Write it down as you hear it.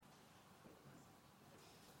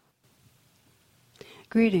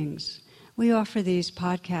Greetings. We offer these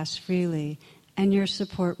podcasts freely, and your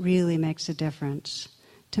support really makes a difference.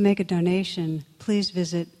 To make a donation, please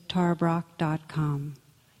visit tarabrach.com.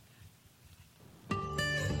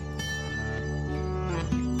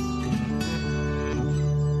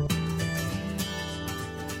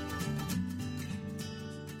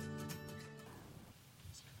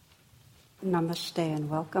 Namaste and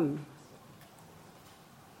welcome.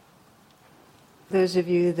 Those of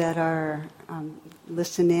you that are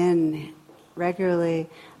listen in regularly,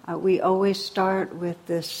 we always start with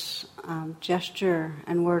this gesture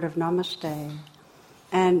and word of Namaste.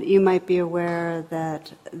 And you might be aware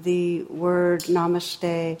that the word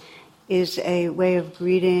Namaste is a way of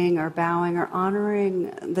greeting or bowing or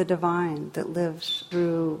honoring the divine that lives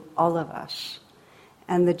through all of us.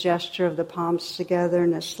 And the gesture of the palms together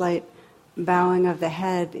and a slight bowing of the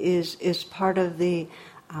head is part of the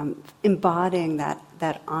embodying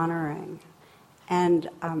that honoring. And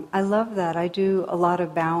I love that. I do a lot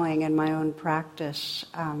of bowing in my own practice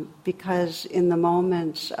because in the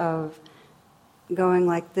moments of going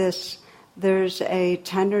like this, there's a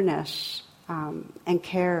tenderness and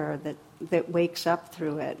care that wakes up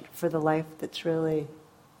through it for the life that's really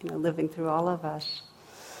living through all of us.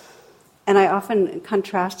 And I often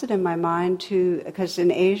contrast it in my mind to, because in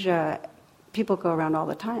Asia, people go around all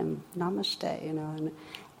the time, Namaste,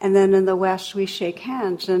 and then in the West we shake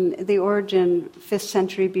hands, and the origin, 5th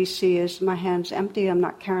century BC, is my hand's empty, I'm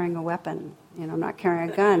not carrying a weapon, I'm not carrying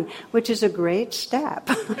a gun, which is a great step,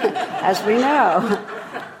 as we know.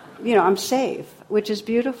 I'm safe, which is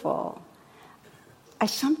beautiful. I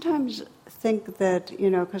sometimes think that,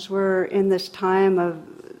 because we're in this time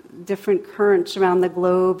of different currents around the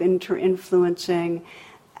globe inter-influencing,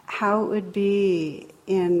 how it would be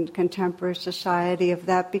in contemporary society if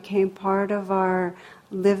that became part of our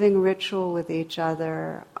living ritual with each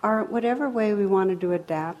other, or whatever way we wanted to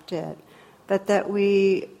adapt it, but that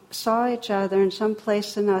we saw each other in some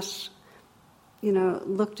place in us,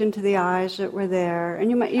 looked into the eyes that were there.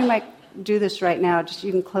 And you might do this right now, just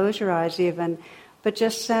you can close your eyes even, but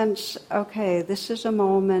just sense, okay, this is a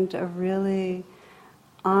moment of really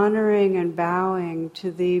honoring and bowing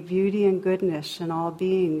to the beauty and goodness in all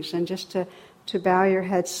beings, and just to bow your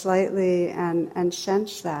head slightly and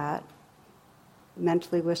sense that,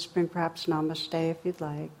 mentally whispering perhaps Namaste if you'd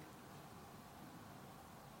like.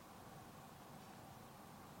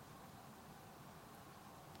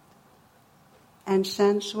 And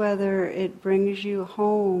sense whether it brings you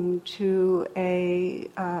home to a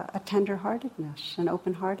tender-heartedness, an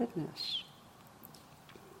open-heartedness.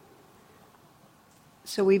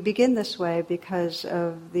 So we begin this way because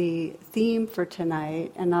of the theme for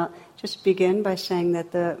tonight, and I'll just begin by saying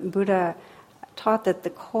that the Buddha taught that the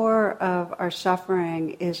core of our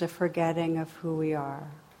suffering is a forgetting of who we are,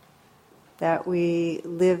 that we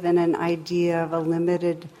live in an idea of a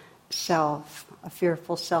limited self, a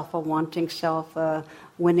fearful self, a wanting self, a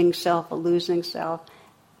winning self, a losing self,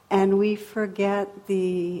 and we forget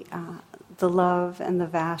the love and the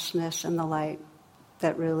vastness and the light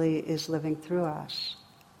that really is living through us.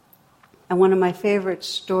 And one of my favorite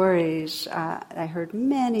stories I heard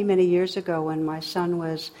many, many years ago when my son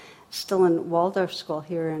was still in Waldorf school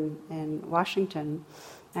here in Washington.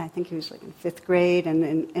 I think he was like in 5th grade,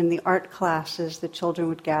 and in the art classes, the children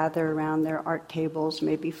would gather around their art tables,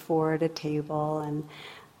 maybe 4 at a table,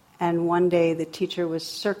 and one day the teacher was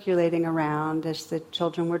circulating around as the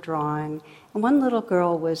children were drawing, and one little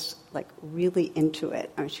girl was like really into it.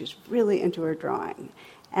 She was really into her drawing.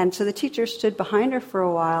 And so the teacher stood behind her for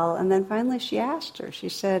a while, and then finally she asked her, she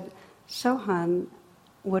said, "So, hon,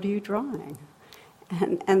 what are you drawing?"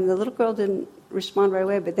 And the little girl didn't respond right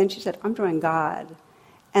away, but then she said, "I'm drawing God."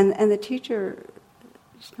 And the teacher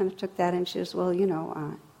just kind of took that and she says, "Well,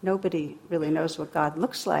 nobody really knows what God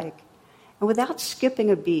looks like." And without skipping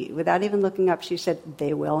a beat, without even looking up, she said,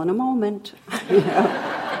 "They will in a moment."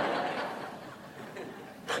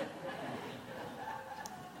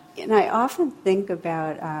 And I often think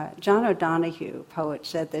about, John O'Donohue, poet,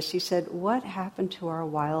 said this. He said, "What happened to our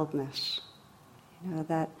wildness?"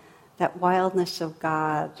 That wildness of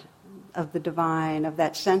God, of the divine, of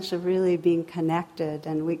that sense of really being connected,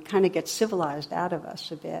 and we kind of get civilized out of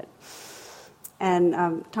us a bit.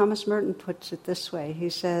 And Thomas Merton puts it this way. He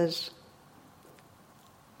says,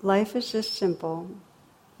 "Life is just simple.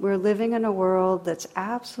 We're living in a world that's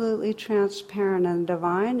absolutely transparent, and the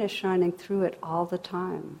divine is shining through it all the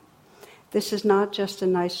time. This is not just a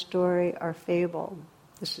nice story or fable.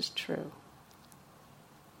 This is true."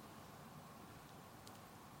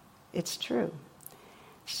 It's true.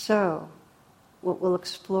 So, what we'll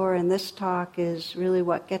explore in this talk is really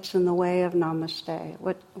what gets in the way of Namaste,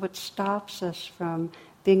 what stops us from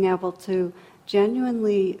being able to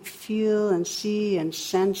genuinely feel and see and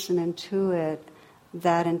sense and intuit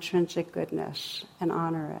that intrinsic goodness and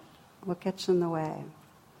honor it. What gets in the way?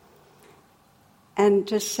 And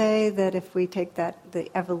to say that if we take the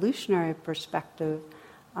evolutionary perspective,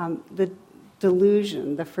 the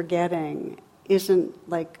delusion, the forgetting, isn't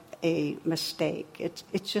like a mistake.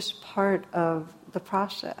 It's just part of the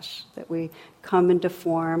process, that we come into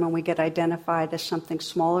form and we get identified as something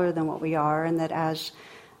smaller than what we are, and that as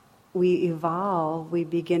we evolve, we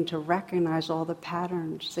begin to recognize all the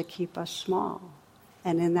patterns that keep us small.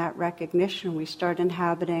 And in that recognition, we start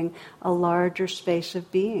inhabiting a larger space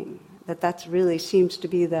of being. That's really seems to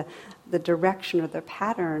be the direction or the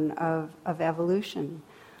pattern of evolution.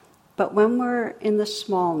 But when we're in the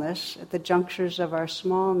smallness, at the junctures of our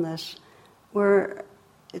smallness,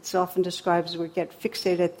 it's often described as we get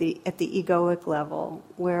fixated at the egoic level,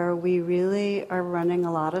 where we really are running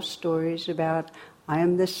a lot of stories about, I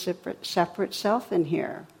am this separate self in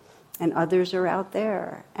here, and others are out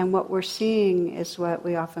there. And what we're seeing is what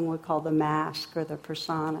we often would call the mask or the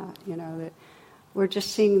persona. That we're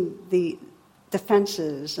just seeing the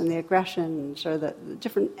defenses and the aggressions or the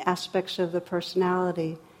different aspects of the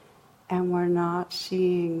personality, and we're not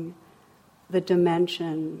seeing the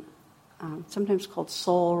dimension, sometimes called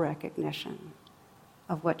soul recognition,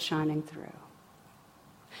 of what's shining through.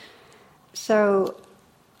 So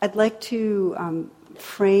I'd like to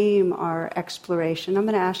frame our exploration. I'm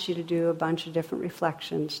going to ask you to do a bunch of different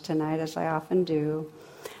reflections tonight, as I often do.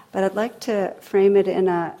 But I'd like to frame it in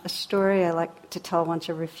a story I like to tell once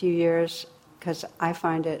every few years, because I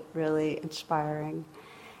find it really inspiring.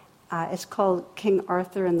 It's called King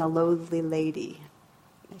Arthur and the Loathly Lady.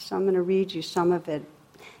 So I'm going to read you some of it.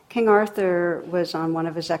 King Arthur was on one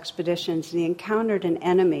of his expeditions, and he encountered an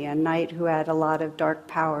enemy, a knight who had a lot of dark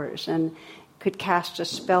powers and could cast a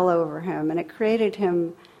spell over him. And it made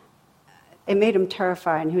him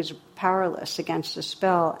terrified, and he was powerless against the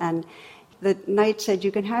spell. And the knight said,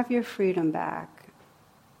 you can have your freedom back,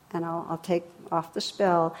 and I'll take off the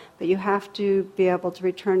spell, but you have to be able to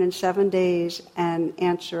return in 7 days and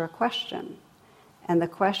answer a question. And the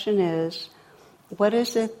question is, what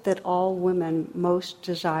is it that all women most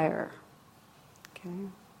desire? Okay.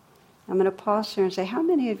 I'm going to pause here and say, how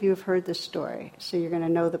many of you have heard this story? So you're going to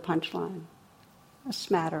know the punchline. A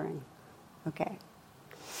smattering. Okay.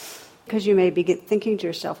 Because you may be thinking to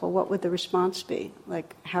yourself, well, what would the response be?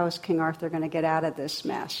 Like, how is King Arthur going to get out of this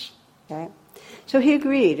mess? Okay. So he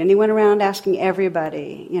agreed, and he went around asking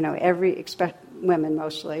everybody, women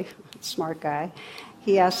mostly, smart guy.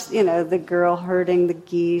 He asked, the girl herding the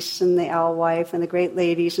geese and the alewife and the great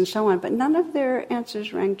ladies and so on, but none of their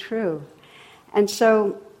answers rang true. And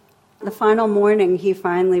so the final morning, he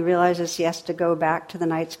finally realizes he has to go back to the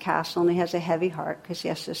knight's castle, and he has a heavy heart because he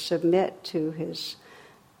has to submit to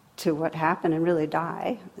what happened and really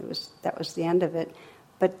die. That was the end of it.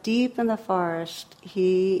 But deep in the forest,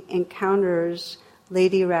 he encounters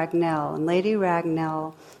Lady Ragnell. And Lady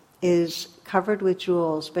Ragnell is covered with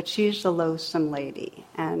jewels, but she's the loathsome lady.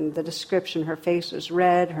 And the description, her face was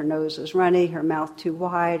red, her nose was runny, her mouth too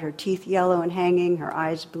wide, her teeth yellow and hanging, her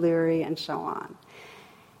eyes bleary, and so on.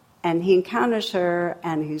 And he encounters her,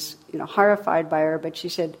 and he's horrified by her, but she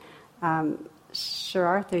said, Sir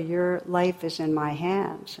Arthur, your life is in my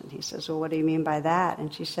hands. And he says, well, what do you mean by that?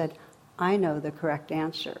 And she said, I know the correct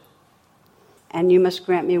answer. And you must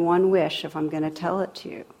grant me one wish if I'm going to tell it to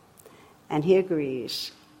you. And he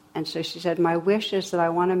agrees. And so she said, my wish is that I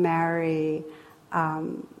want to marry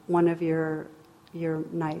one of your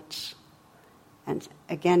knights. And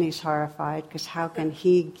again, he's horrified, because how can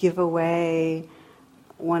he give away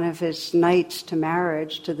one of his knights to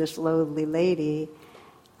marriage to this loathly lady?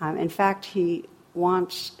 In fact, he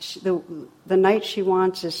wants, the knight she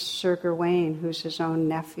wants is Sir Gawain, who's his own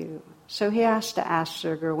nephew. So he has to ask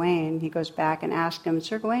Sir Gawain. He goes back and asks him, and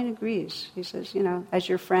Sir Gawain agrees. He says, as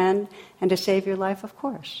your friend and to save your life, of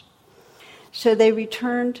course. So they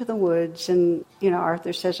return to the woods, and,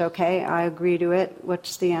 Arthur says, okay, I agree to it.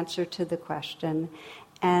 What's the answer to the question?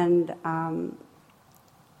 And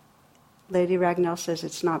Lady Ragnell says,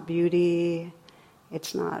 it's not beauty,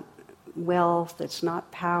 it's not wealth, it's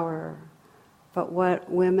not power, but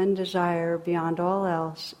what women desire beyond all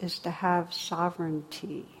else is to have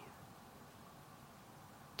sovereignty.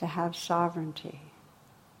 To have sovereignty.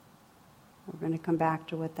 We're going to come back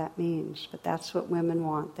to what that means, but that's what women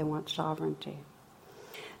want. They want sovereignty.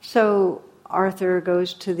 So Arthur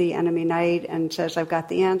goes to the enemy knight and says, I've got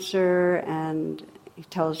the answer, and he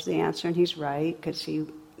tells the answer, and he's right, because he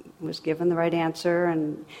was given the right answer,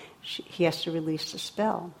 and he has to release the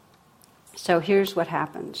spell. So here's what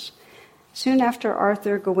happens. Soon after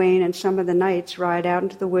Arthur, Gawain, and some of the knights ride out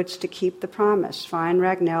into the woods to keep the promise, find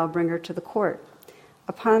Ragnell, bring her to the court.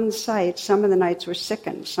 Upon sight, some of the knights were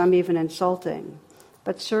sickened, some even insulting.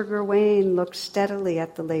 But Sir Gawain looked steadily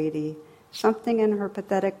at the lady. Something in her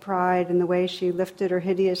pathetic pride and the way she lifted her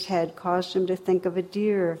hideous head caused him to think of a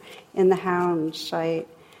deer in the hound's sight.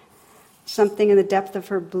 Something in the depth of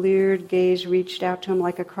her bleared gaze reached out to him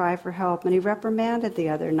like a cry for help, and he reprimanded the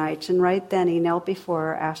other knights, and right then he knelt before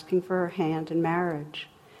her, asking for her hand in marriage.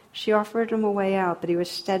 She offered him a way out, but he was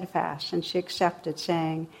steadfast, and she accepted,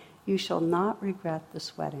 saying, "You shall not regret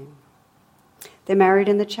this wedding." They married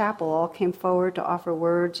in the chapel. All came forward to offer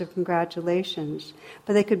words of congratulations,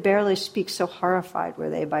 but they could barely speak, so horrified were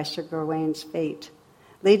they by Sir Gawain's fate.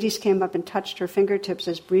 Ladies came up and touched her fingertips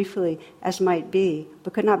as briefly as might be,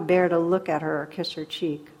 but could not bear to look at her or kiss her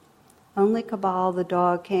cheek. Only Cabal the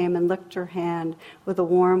dog came and licked her hand with a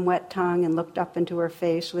warm, wet tongue and looked up into her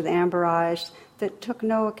face with amber eyes that took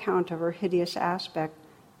no account of her hideous aspect,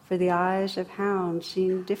 for the eyes of hounds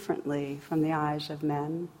seen differently from the eyes of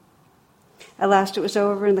men. At last it was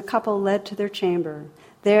over, and the couple led to their chamber.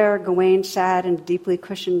 There, Gawain sat in a deeply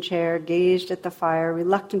cushioned chair, gazed at the fire,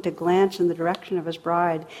 reluctant to glance in the direction of his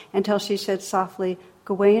bride, until she said softly,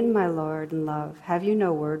 "Gawain, my lord and love, have you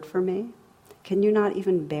no word for me? Can you not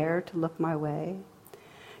even bear to look my way?"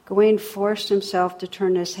 Gawain forced himself to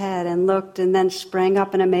turn his head and looked, and then sprang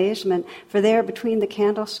up in amazement, for there between the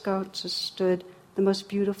candlesticks stood the most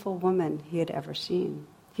beautiful woman he had ever seen.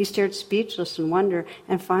 He stared speechless in wonder,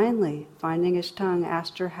 and finally, finding his tongue,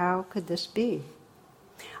 asked her, "How could this be?"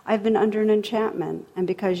 "I've been under an enchantment, and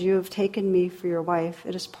because you have taken me for your wife,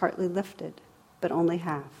 it is partly lifted, but only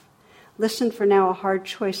half. Listen, for now a hard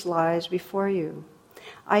choice lies before you.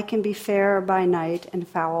 I can be fair by night and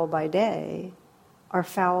foul by day, or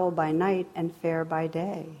foul by night and fair by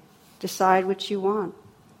day. Decide which you want."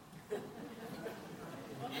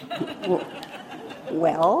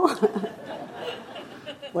 Well,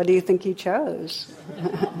 what do you think he chose?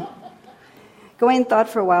 Gawain thought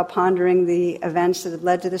for a while, pondering the events that had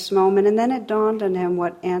led to this moment, and then it dawned on him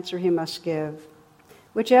what answer he must give.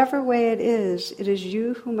 Whichever way it is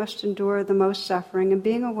you who must endure the most suffering, and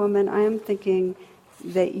being a woman, I am thinking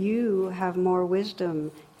that you have more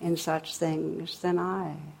wisdom in such things than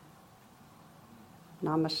I.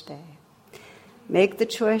 Namaste. Make the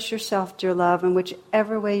choice yourself, dear love, and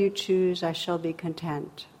whichever way you choose, I shall be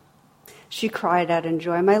content. She cried out in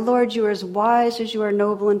joy, "My lord, you are as wise as you are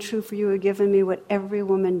noble and true, for you have given me what every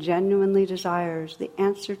woman genuinely desires, the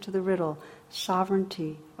answer to the riddle,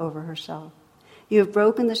 sovereignty over herself. You have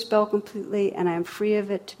broken the spell completely, and I am free of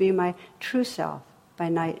it to be my true self by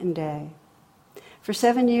night and day." For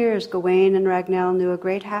 7 years, Gawain and Ragnell knew a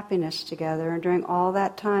great happiness together, and during all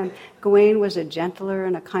that time, Gawain was a gentler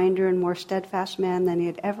and a kinder and more steadfast man than he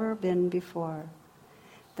had ever been before.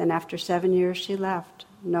 Then after 7 years she left.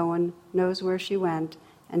 No one knows where she went,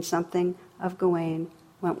 and something of Gawain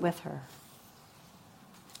went with her.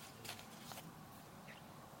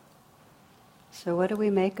 So what do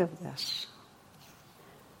we make of this?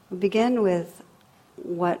 We begin with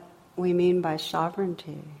what we mean by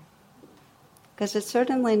sovereignty. Because it's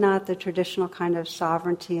certainly not the traditional kind of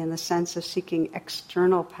sovereignty in the sense of seeking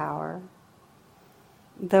external power,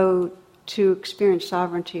 though to experience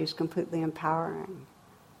sovereignty is completely empowering.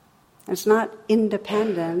 It's not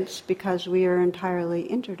independence because we are entirely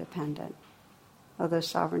interdependent, although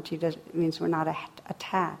sovereignty means we're not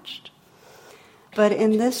attached. But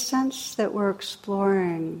in this sense that we're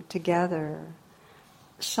exploring together,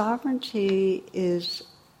 sovereignty is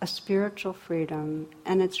a spiritual freedom,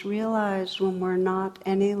 and it's realized when we're not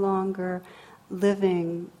any longer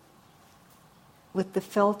living with the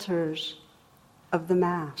filters of the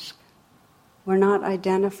mask. We're not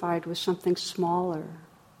identified with something smaller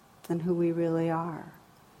than who we really are.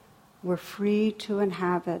 We're free to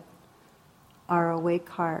inhabit our awake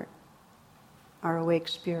heart, our awake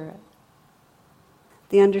spirit.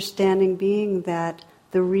 The understanding being that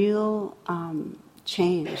the real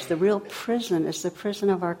change, the real prison is the prison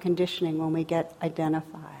of our conditioning when we get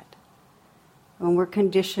identified. When we're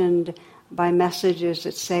conditioned by messages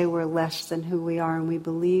that say we're less than who we are and we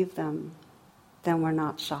believe them, then we're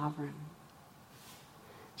not sovereign.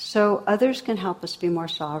 So others can help us be more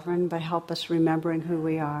sovereign by help us remembering who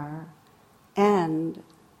we are, and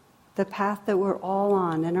the path that we're all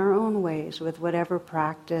on in our own ways with whatever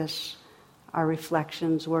practice, our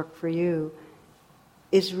reflections work for you,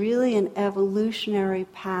 is really an evolutionary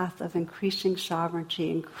path of increasing sovereignty,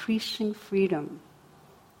 increasing freedom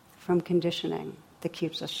from conditioning that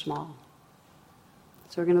keeps us small.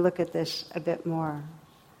 So we're going to look at this a bit more.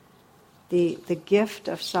 The gift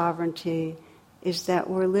of sovereignty is that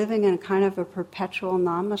we're living in kind of a perpetual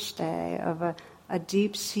namaste, of a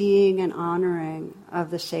deep seeing and honoring of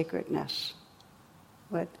the sacredness.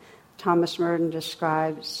 What Thomas Merton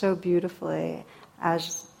described so beautifully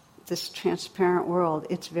as this transparent world.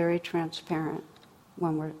 It's very transparent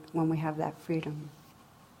when we have that freedom.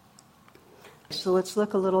 So let's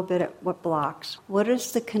look a little bit at what blocks. What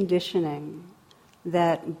is the conditioning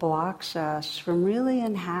that blocks us from really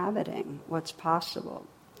inhabiting what's possible?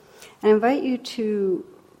 And I invite you to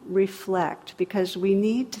reflect, because we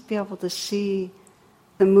need to be able to see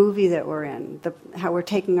the movie that we're in, how we're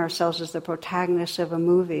taking ourselves as the protagonists of a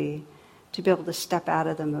movie, to be able to step out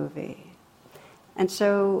of the movie. And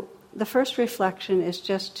so the first reflection is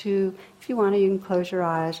just to, if you want to, you can close your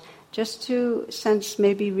eyes, just to sense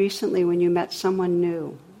maybe recently when you met someone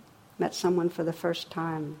new, met someone for the first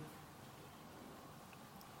time.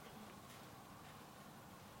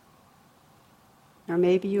 Or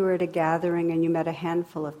maybe you were at a gathering and you met a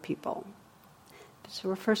handful of people. So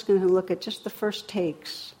we're first going to look at just the first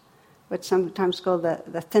takes, what's sometimes called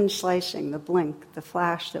the thin slicing, the blink, the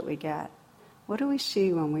flash that we get. What do we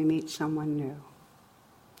see when we meet someone new?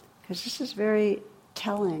 Because this is very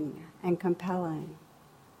telling and compelling.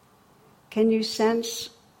 Can you sense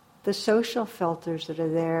the social filters that are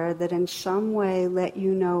there that in some way let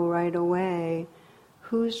you know right away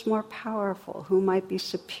who's more powerful, who might be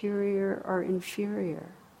superior or inferior?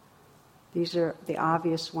 These are the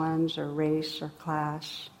obvious ones, or race or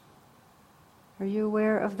class. Are you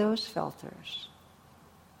aware of those filters?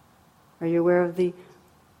 Are you aware of the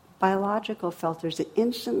biological filters that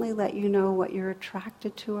instantly let you know what you're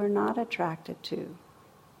attracted to or not attracted to?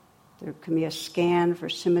 There can be a scan for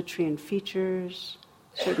symmetry and features,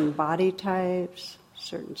 certain body types,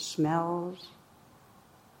 certain smells.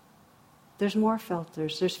 There's more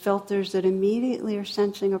filters. There's filters that immediately are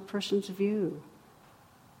sensing a person's view.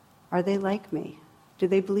 Are they like me? Do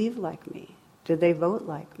they believe like me? Do they vote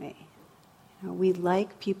like me? We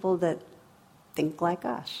like people that think like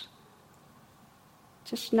us.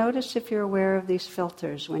 Just notice if you're aware of these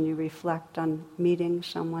filters when you reflect on meeting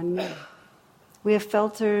someone new. We have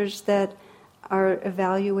filters that are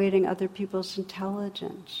evaluating other people's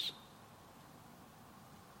intelligence,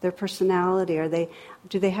 their personality.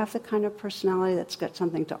 Do they have the kind of personality that's got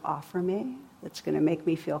something to offer me, that's going to make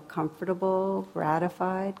me feel comfortable,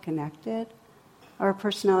 gratified, connected? Or a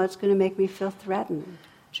personality that's going to make me feel threatened,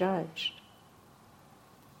 judged?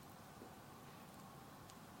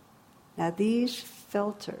 Now these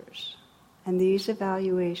filters and these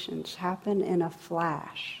evaluations happen in a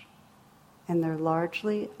flash, and they're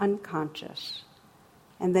largely unconscious,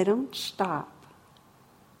 and they don't stop,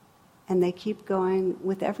 and they keep going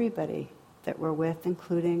with everybody that we're with,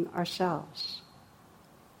 including ourselves.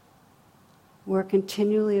 We're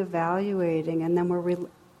continually evaluating, and then we're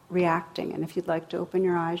reacting. And if you'd like to open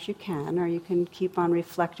your eyes, you can, or you can keep on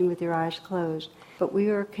reflecting with your eyes closed. But we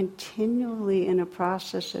are continually in a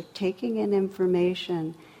process of taking in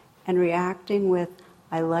information and reacting with,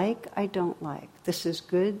 I like, I don't like. This is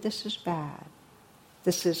good, this is bad.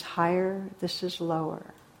 This is higher, this is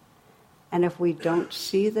lower. And if we don't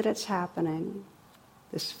see that it's happening,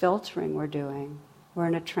 this filtering we're doing, we're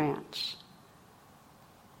in a trance.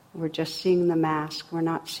 We're just seeing the mask. We're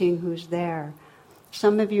not seeing who's there.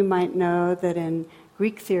 Some of you might know that in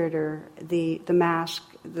Greek theater, the mask,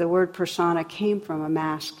 the word persona came from a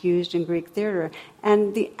mask used in Greek theater.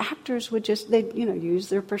 And the actors would just, use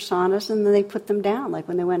their personas and then they put them down. Like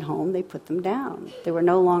when they went home, they put them down. They were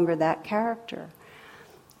no longer that character.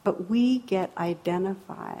 But we get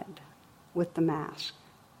identified with the mask.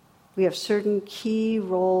 We have certain key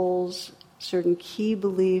roles, certain key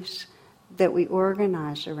beliefs that we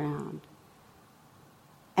organize around.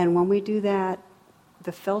 And when we do that,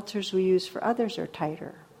 the filters we use for others are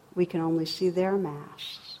tighter. We can only see their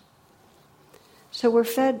masks. So we're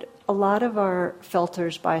fed a lot of our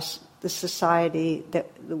filters by the society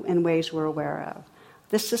in ways we're aware of.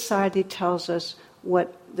 This society tells us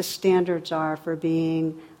what the standards are for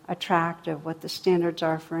being attractive, what the standards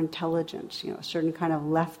are for intelligence, a certain kind of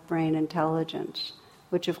left brain intelligence,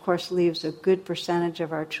 which of course leaves a good percentage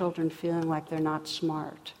of our children feeling like they're not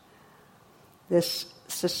smart. This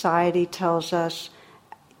society tells us,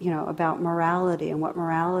 about morality and what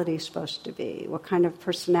morality is supposed to be, what kind of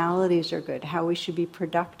personalities are good, how we should be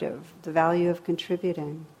productive, the value of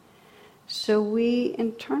contributing. So we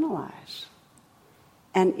internalize.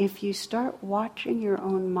 And if you start watching your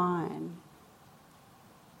own mind,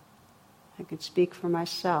 I can speak for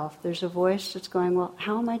myself, there's a voice that's going, well,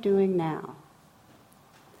 how am I doing now?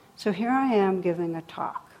 So here I am giving a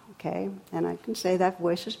talk, okay? And I can say that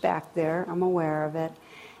voice is back there, I'm aware of it.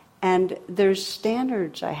 And there's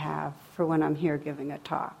standards I have for when I'm here giving a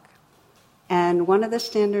talk. And one of the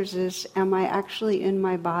standards is, am I actually in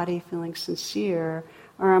my body feeling sincere,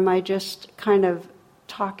 or am I just kind of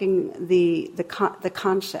talking the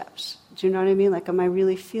concepts? Do you know what I mean? Like, am I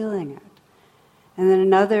really feeling it? And then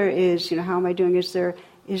another is, how am I doing? Is there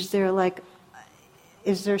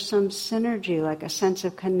some synergy, like a sense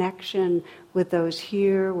of connection with those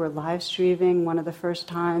here? We're live streaming one of the first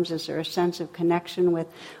times. Is there a sense of connection with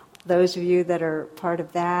those of you that are part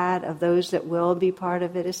of that, of those that will be part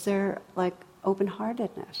of it? Is there like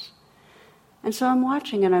open-heartedness? And so I'm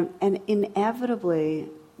watching, and inevitably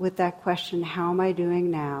with that question, how am I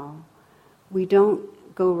doing now? We don't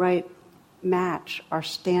go right match our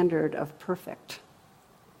standard of perfect.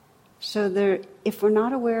 So if we're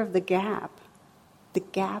not aware of the gap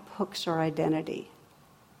hooks our identity.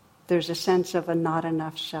 There's a sense of a not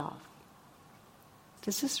enough self.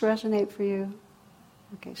 Does this resonate for you?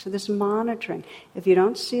 Okay, so this monitoring. If you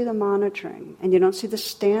don't see the monitoring, and you don't see the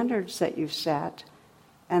standards that you've set,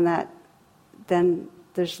 and then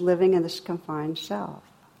there's living in this confined self.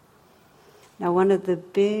 Now, one of the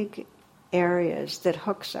big areas that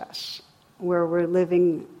hooks us, where we're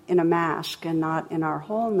living in a mask and not in our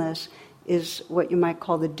wholeness, is what you might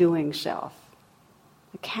call the doing self.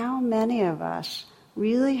 Like, how many of us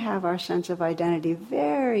really have our sense of identity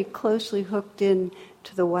very closely hooked in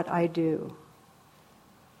to the what I do?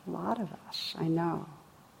 A lot of us, I know.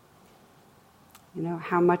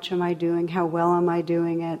 How much am I doing? How well am I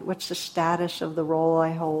doing it? What's the status of the role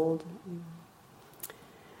I hold?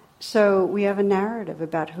 So we have a narrative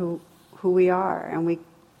about who we are, and we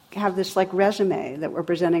have this like resume that we're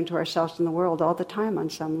presenting to ourselves in the world all the time on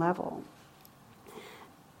some level.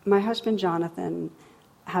 My husband Jonathan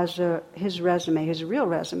has his resume, his real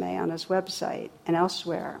resume, on his website and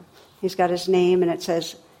elsewhere. He's got his name, and it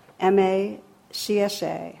says MA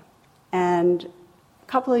CSA. And a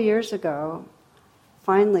couple of years ago,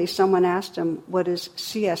 finally someone asked him, what is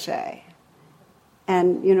CSA?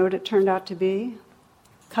 And you know what it turned out to be?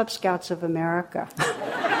 Cub Scouts of America.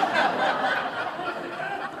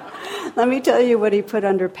 Let me tell you what he put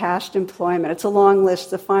under past employment. It's a long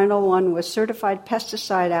list. The final one was certified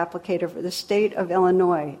pesticide applicator for the state of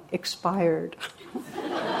Illinois. Expired.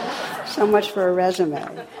 So much for a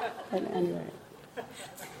resume. But anyway.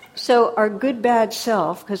 So our good, bad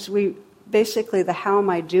self, because basically the how am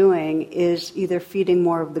I doing is either feeding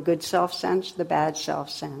more of the good self sense, the bad self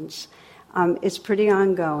sense. It's pretty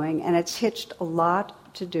ongoing, and it's hitched a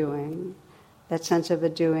lot to doing, that sense of a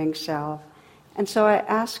doing self. And so I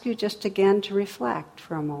ask you just again to reflect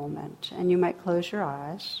for a moment, and you might close your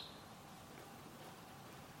eyes.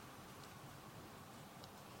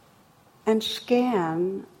 And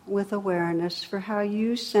scan with awareness for how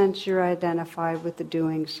you sense you're identified with the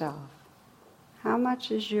doing self. How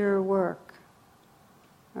much is your work,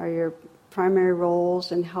 or your primary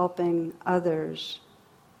roles in helping others,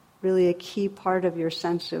 really a key part of your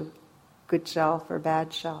sense of good self or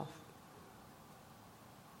bad self?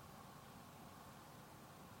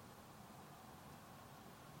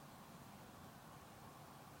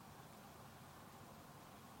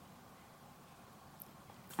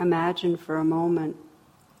 Imagine for a moment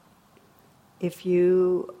if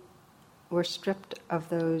you were stripped of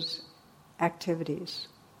those activities.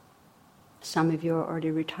 Some of you are already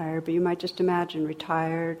retired, but you might just imagine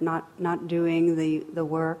retired, not doing the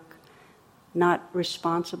work, not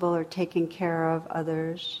responsible or taking care of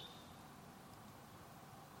others.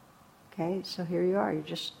 Okay, so here you are.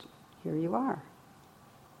 Here you are.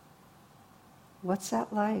 What's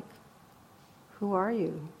that like? Who are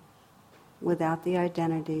you without the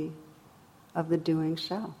identity of the doing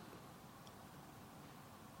self?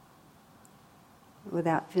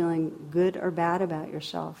 Without feeling good or bad about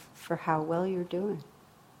yourself for how well you're doing.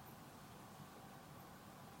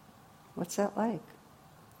 What's that like?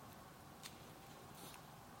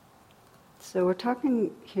 So we're talking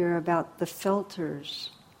here about the filters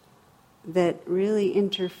that really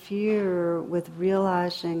interfere with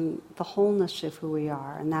realizing the wholeness of who we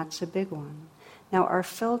are, and that's a big one. Now our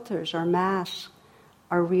filters, our masks,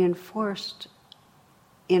 are reinforced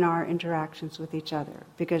in our interactions with each other,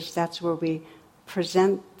 because that's where we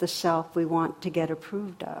present the self we want to get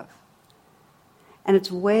approved of. And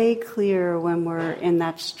it's way clearer when we're in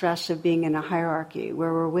that stress of being in a hierarchy,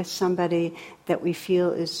 where we're with somebody that we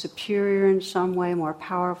feel is superior in some way, more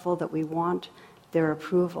powerful, that we want their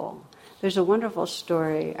approval. There's a wonderful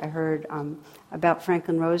story I heard about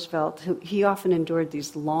Franklin Roosevelt. He often endured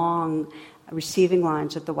these long receiving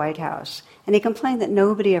lines at the White House. And he complained that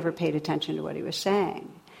nobody ever paid attention to what he was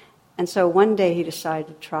saying. And so one day he decided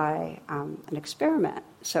to try an experiment.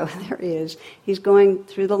 So there he is. He's going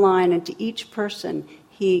through the line, and to each person,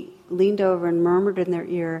 he leaned over and murmured in their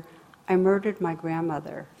ear, "I murdered my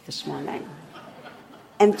grandmother this morning."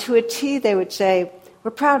 And to a T, they would say,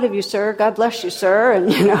 "We're proud of you, sir. God bless you, sir," and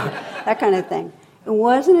that kind of thing. It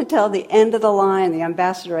wasn't until the end of the line, the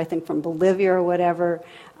ambassador, I think from Bolivia or whatever,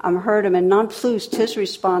 heard him, and nonplussed, his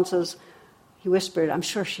response was, he whispered, "I'm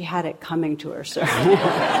sure she had it coming to her, sir."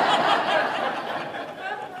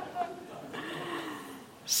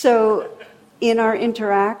 So in our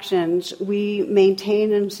interactions, we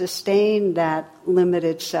maintain and sustain that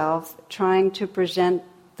limited self, trying to present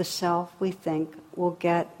the self we think will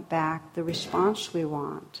get back the response we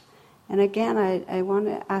want. And again, I want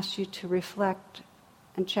to ask you to reflect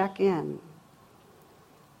and check in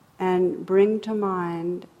and bring to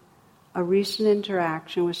mind a recent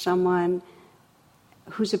interaction with someone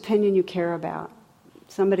whose opinion you care about,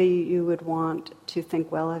 somebody you would want to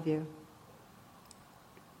think well of you.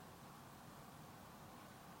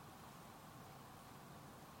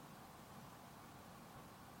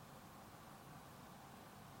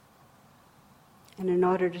 And in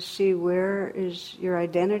order to see where is your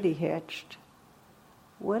identity hitched,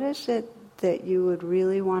 what is it that you would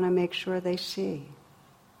really want to make sure they see?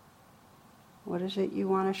 What is it you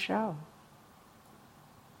want to show?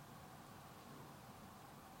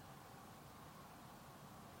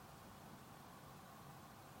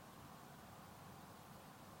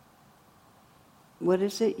 What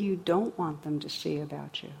is it you don't want them to see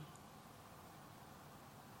about you?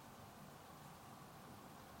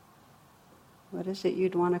 What is it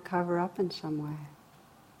you'd want to cover up in some way?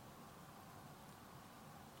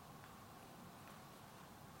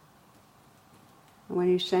 And when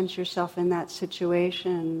you sense yourself in that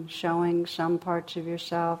situation, showing some parts of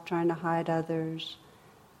yourself, trying to hide others,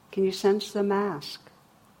 can you sense the mask?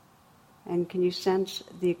 And can you sense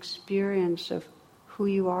the experience of who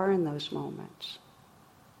you are in those moments?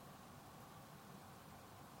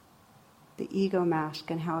 The ego mask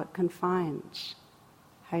and how it confines,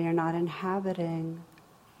 how you're not inhabiting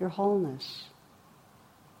your wholeness.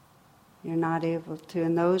 You're not able to,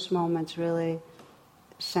 in those moments, really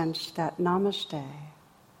sense that namaste.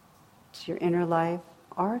 It's your inner life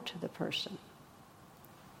are to the person.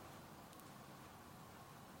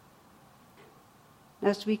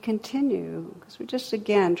 As we continue, because we're just,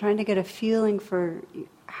 again, trying to get a feeling for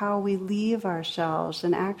how we leave ourselves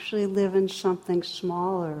and actually live in something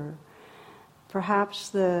smaller.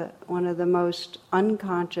 Perhaps one of the most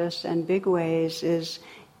unconscious and big ways is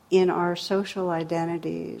in our social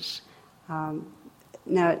identities.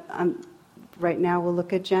 Right now we'll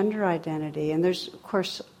look at gender identity, and there's, of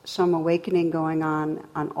course, some awakening going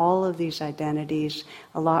on all of these identities,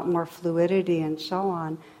 a lot more fluidity and so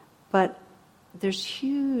on, but there's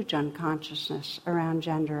huge unconsciousness around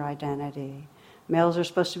gender identity. Males are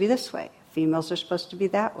supposed to be this way, females are supposed to be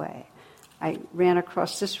that way. I ran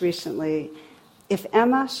across this recently. If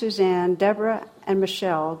Emma, Suzanne, Deborah, and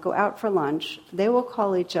Michelle go out for lunch, they will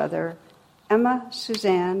call each other Emma,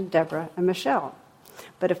 Suzanne, Deborah, and Michelle.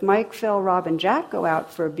 But if Mike, Phil, Rob, and Jack go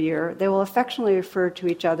out for a beer, they will affectionately refer to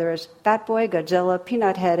each other as Fat Boy, Godzilla,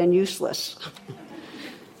 Peanut Head, and Useless.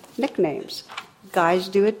 Nicknames. Guys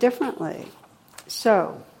do it differently.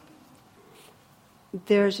 So,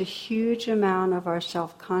 there's a huge amount of our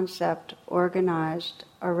self-concept organized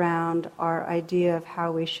around our idea of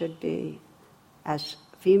how we should be as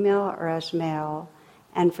female or as male,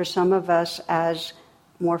 and for some of us as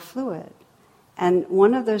more fluid. And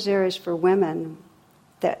one of those areas for women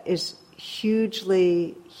that is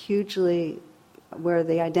hugely, hugely where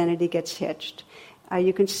the identity gets hitched,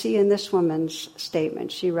 you can see in this woman's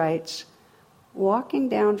statement. She writes, "Walking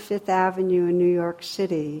down Fifth Avenue in New York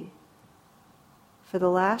City, for the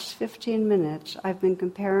last 15 minutes, I've been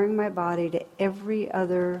comparing my body to every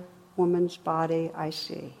other woman's body I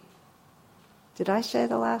see." Did I say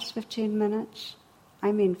the last 15 minutes?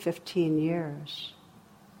 I mean 15 years.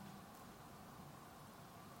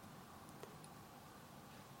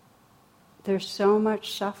 There's so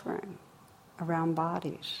much suffering around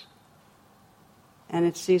bodies. And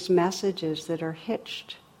it's these messages that are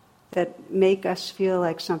hitched that make us feel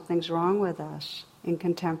like something's wrong with us in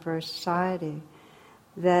contemporary society.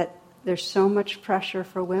 That there's so much pressure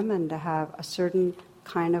for women to have a certain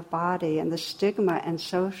kind of body, and the stigma and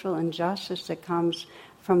social injustice that comes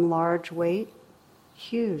from large weight,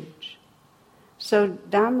 huge. So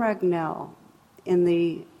Dame Ragnell, in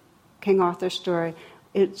the King Arthur story,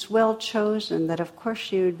 it's well chosen that of course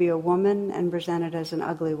she would be a woman and presented as an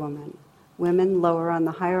ugly woman. Women lower on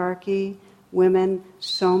the hierarchy, women,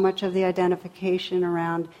 so much of the identification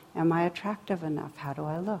around, am I attractive enough? How do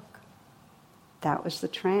I look? That was the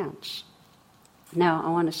trance. Now, I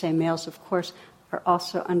want to say males, of course, are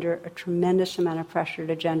also under a tremendous amount of pressure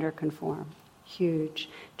to gender conform. Huge,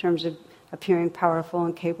 in terms of appearing powerful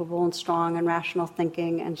and capable and strong and rational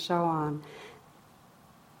thinking and so on.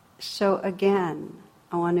 So again,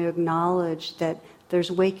 I want to acknowledge that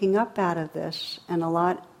there's waking up out of this and a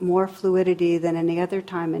lot more fluidity than any other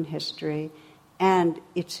time in history, and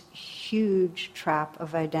it's huge trap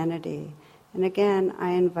of identity. And again,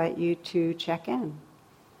 I invite you to check in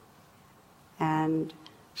and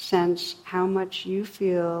sense how much you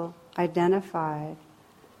feel identified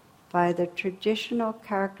by the traditional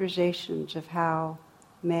characterizations of how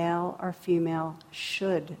male or female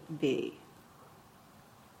should be.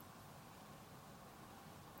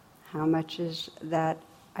 How much is that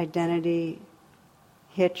identity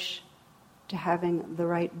hitched to having the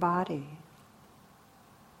right body,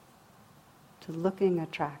 to looking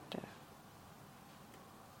attractive?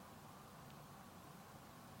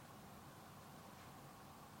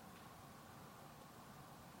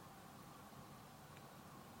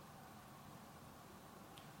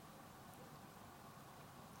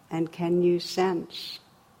 And can you sense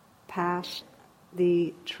past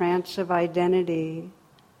the trance of identity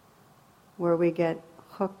where we get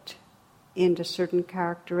hooked into certain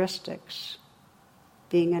characteristics,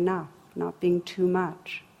 being enough, not being too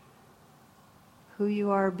much, who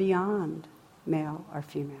you are beyond male or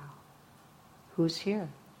female, who's here?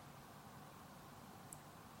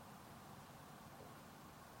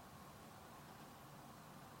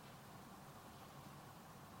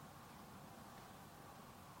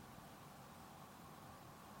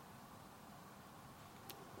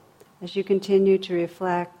 As you continue to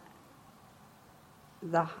reflect,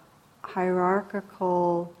 the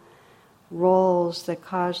hierarchical roles that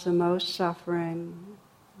cause the most suffering,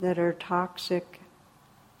 that are toxic,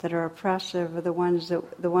 that are oppressive, are the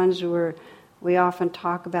ones where we often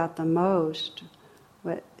talk about the most.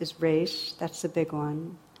 What is race? That's the big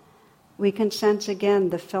one. We can sense again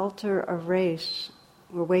the filter of race.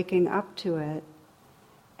 We're waking up to it,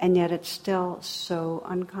 and yet it's still so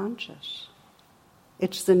unconscious.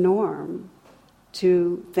 It's the norm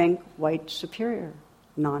to think white superior,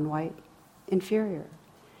 non-white inferior.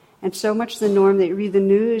 And so much the norm that you read the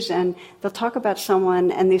news and they'll talk about someone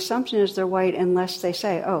and the assumption is they're white unless they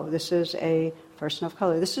say, oh, this is a person of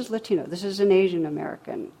color, this is Latino, this is an Asian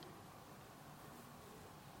American.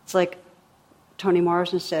 It's like Toni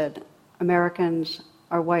Morrison said, Americans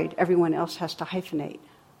are white, everyone else has to hyphenate,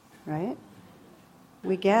 right?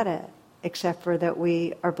 We get it, except for that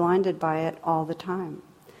we are blinded by it all the time.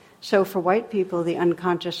 So for white people, the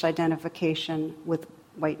unconscious identification with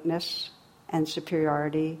whiteness and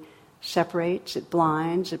superiority separates, it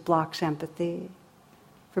blinds, it blocks empathy.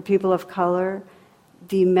 For people of color,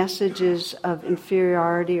 the messages of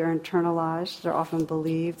inferiority are internalized, they're often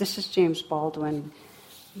believed. This is James Baldwin,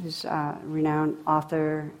 who's a renowned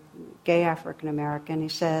author, gay African-American. He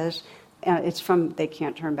says, it's from They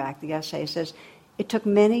Can't Turn Back, the essay. He says, it took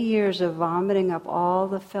many years of vomiting up all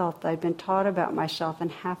the filth I'd been taught about myself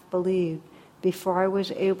and half believed before I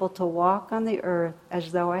was able to walk on the earth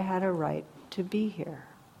as though I had a right to be here.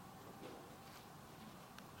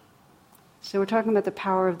 So we're talking about the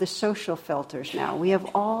power of the social filters now. We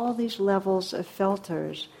have all these levels of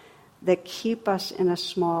filters that keep us in a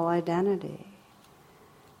small identity.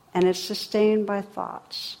 And it's sustained by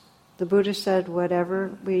thoughts. The Buddha said,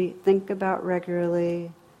 whatever we think about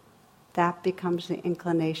regularly, that becomes the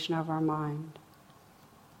inclination of our mind.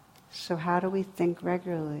 So how do we think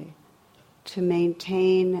regularly to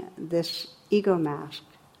maintain this ego mask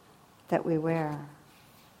that we wear?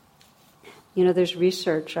 You know, there's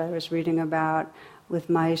research I was reading about with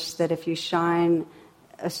mice that if you shine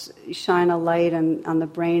a light on the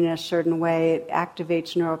brain in a certain way, it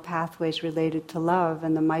activates neural pathways related to love,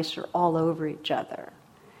 and the mice are all over each other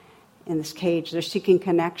in this cage. They're seeking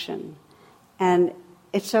connection. And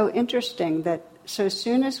it's so interesting that so as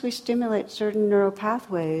soon as we stimulate certain neural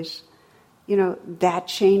pathways, you know, that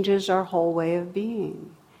changes our whole way of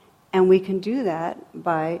being. And we can do that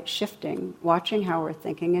by shifting, watching how we're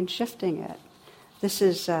thinking and shifting it. This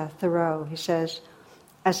is Thoreau. He says,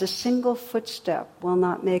 as a single footstep will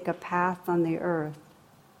not make a path on the earth,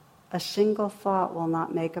 a single thought will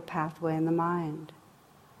not make a pathway in the mind.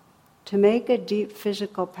 To make a deep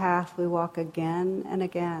physical path, we walk again and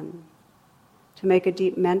again. To make a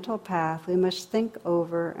deep mental path, we must think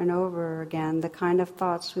over and over again the kind of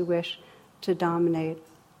thoughts we wish to dominate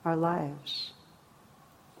our lives.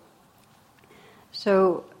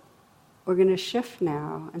 So we're going to shift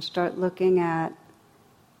now and start looking at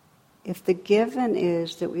if the given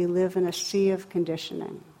is that we live in a sea of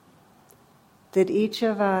conditioning, that each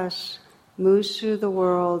of us moves through the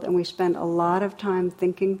world, and we spend a lot of time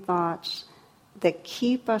thinking thoughts that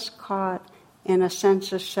keep us caught in a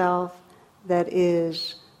sense of self that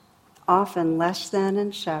is often less than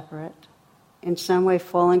and separate, in some way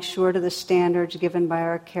falling short of the standards given by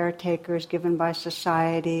our caretakers, given by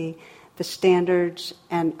society, the standards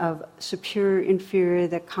and of superior, inferior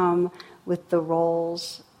that come with the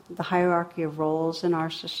roles, the hierarchy of roles in our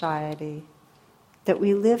society, that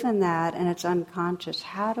we live in that and it's unconscious.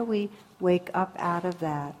 How do we wake up out of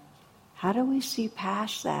that? How do we see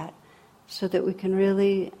past that so that we can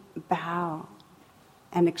really bow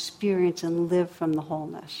and experience and live from the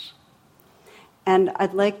wholeness? And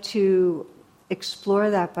I'd like to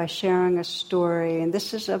explore that by sharing a story, and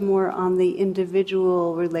this is a more on the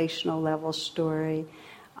individual relational level story,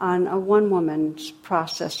 on a one-woman's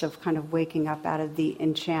process of kind of waking up out of the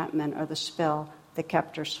enchantment or the spell that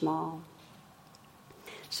kept her small.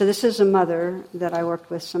 So this is a mother that I worked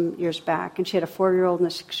with some years back, and she had a 4-year-old and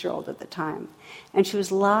a 6-year-old at the time. And she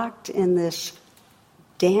was locked in this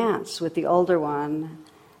dance with the older one.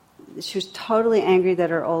 She was totally angry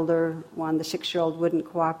that her older one, the 6-year-old, wouldn't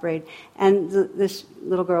cooperate. And this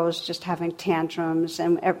little girl was just having tantrums,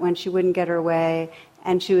 and when she wouldn't get her way,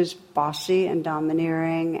 and she was bossy and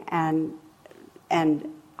domineering and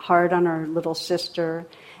hard on her little sister.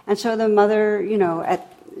 And so the mother,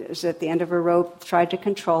 was at the end of her rope, tried to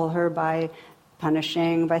control her by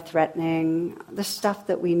punishing, by threatening, the stuff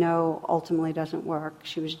that we know ultimately doesn't work.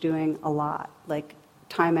 She was doing a lot, like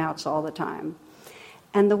timeouts all the time.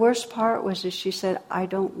 And the worst part was that she said, I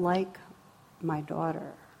don't like my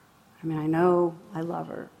daughter. I mean, I know I love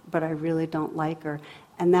her, but I really don't like her.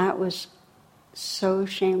 And that was so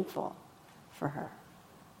shameful for her.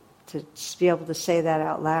 To be able to say that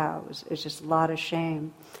out loud was just a lot of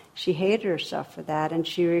shame. She hated herself for that, and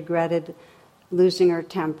she regretted losing her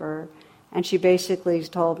temper. And she basically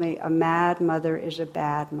told me, a mad mother is a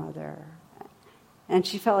bad mother. And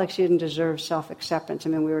she felt like she didn't deserve self-acceptance. I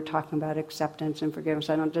mean, we were talking about acceptance and forgiveness.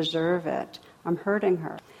 I don't deserve it. I'm hurting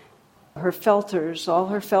her. Her filters, all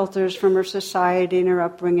her filters from her society and her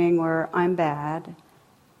upbringing were, I'm bad.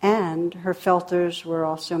 And her filters were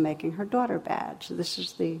also making her daughter bad. So this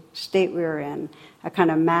is the state we were in, a kind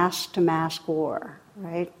of mask-to-mask war,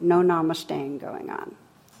 right? No namasteing going on.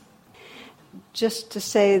 Just to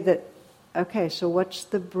say that, okay, so what's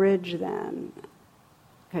the bridge then?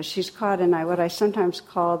 Because she's caught in what I sometimes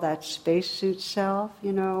call that spacesuit self,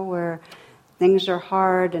 where things are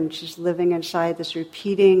hard and she's living inside this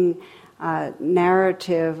repeating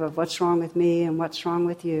narrative of what's wrong with me and what's wrong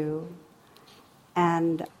with you,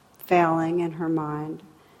 and failing in her mind.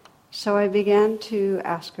 So I began to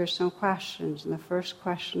ask her some questions, and the first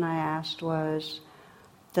question I asked was,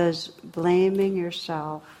 does blaming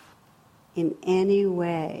yourself in any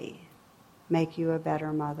way make you a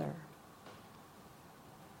better mother?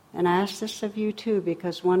 And I ask this of you too,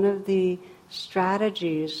 because one of the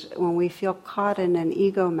strategies when we feel caught in an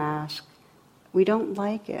ego mask, we don't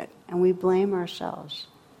like it and we blame ourselves.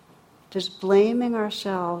 Does blaming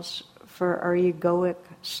ourselves for our egoic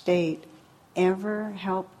state ever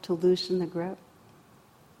help to loosen the grip?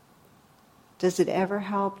 Does it ever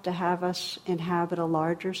help to have us inhabit a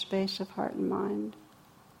larger space of heart and mind?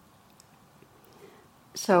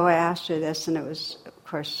 So I asked her this, and it was, of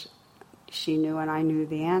course, she knew and I knew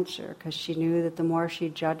the answer, because she knew that the more she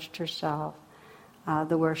judged herself,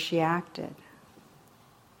 the worse she acted.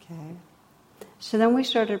 Okay. So then we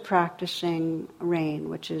started practicing RAIN,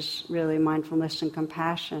 which is really mindfulness and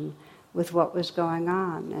compassion, with what was going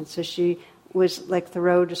on. And so she was, like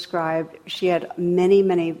Thoreau described, she had many,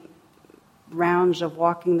 many rounds of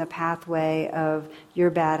walking the pathway of you're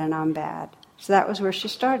bad and I'm bad. So that was where she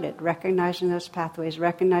started, recognizing those pathways,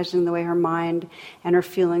 recognizing the way her mind and her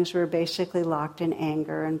feelings were basically locked in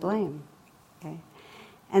anger and blame. Okay?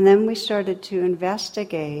 And then we started to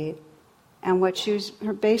investigate, and what she was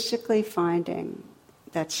basically finding,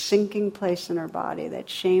 that sinking place in her body, that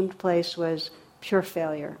shamed place, was pure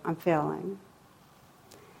failure. I'm failing.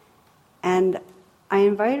 And I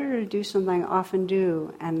invited her to do something I often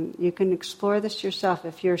do, and you can explore this yourself.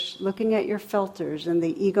 If you're looking at your filters and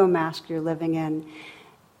the ego mask you're living in,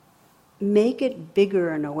 make it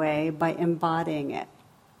bigger in a way by embodying it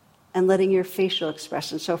and letting your facial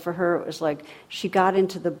expression. So for her, it was like she got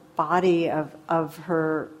into the body of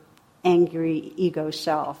her angry ego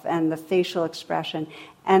self and the facial expression,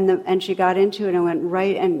 and she got into it and went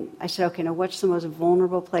right. And I said, okay, now what's the most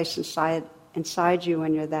vulnerable place inside you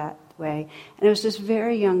when you're that way? And it was this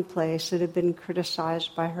very young place that had been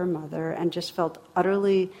criticized by her mother and just felt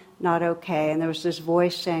utterly not okay. And there was this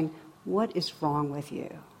voice saying, what is wrong with you?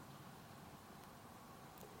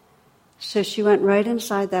 So she went right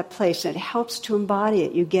inside that place, and it helps to embody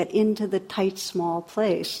it. You get into the tight, small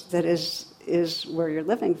place that is where you're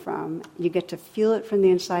living from. You get to feel it from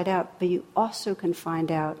the inside out, but you also can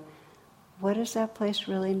find out, what does that place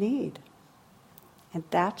really need? And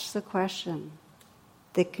that's the question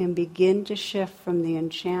that can begin to shift from the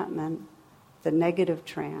enchantment, the negative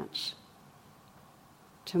trance,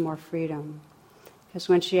 to more freedom. Because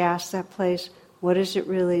when she asked that place, what does it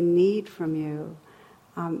really need from you?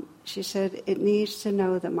 She said, it needs to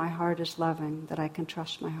know that my heart is loving, that I can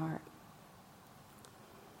trust my heart.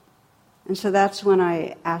 And so that's when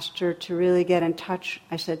I asked her to really get in touch.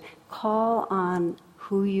 I said, call on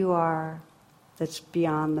who you are that's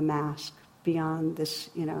beyond the mask, beyond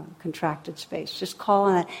this, contracted space. Just call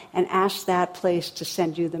on it and ask that place to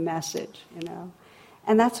send you the message,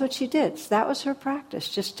 And that's what she did. So that was her practice,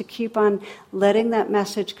 just to keep on letting that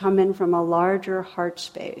message come in from a larger heart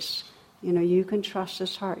space. You can trust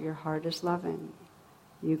this heart. Your heart is loving.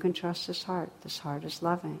 You can trust this heart. This heart is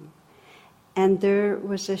loving. And there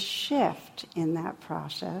was a shift in that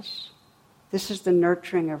process. This is the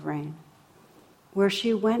nurturing of rain, where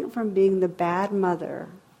she went from being the bad mother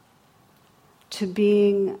to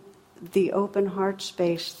being the open heart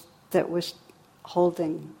space that was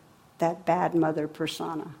holding that bad mother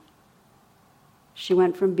persona. She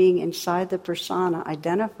went from being inside the persona,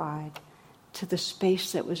 identified, to the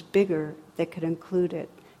space that was bigger, that could include it.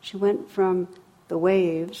 She went from the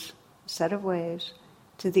waves, a set of waves,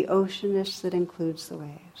 to the oceanness that includes the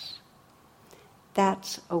waves.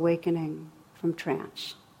 That's awakening from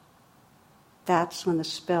trance. That's when the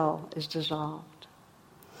spell is dissolved.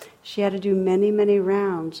 She had to do many, many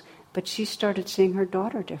rounds, but she started seeing her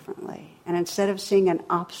daughter differently. And instead of seeing an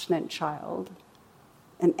obstinate child,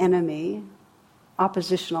 an enemy,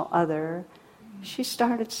 oppositional other, she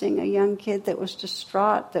started seeing a young kid that was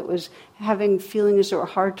distraught, that was having feelings that were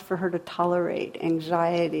hard for her to tolerate,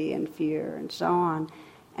 anxiety and fear and so on.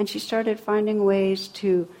 And she started finding ways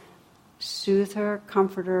to soothe her,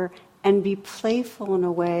 comfort her, and be playful in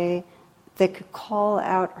a way that could call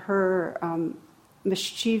out her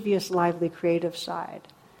mischievous, lively, creative side.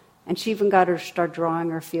 And she even got her to start drawing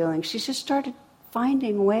her feelings. She just started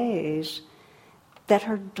finding ways that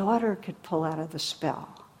her daughter could pull out of the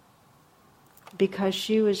spell, because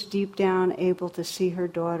she was deep down able to see her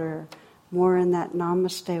daughter more in that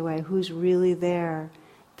Namaste way, who's really there,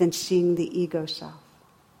 than seeing the ego self.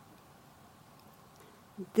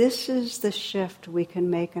 This is the shift we can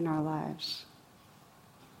make in our lives.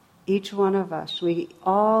 Each one of us, we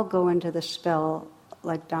all go into the spell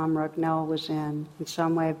like Dom Ragnell was in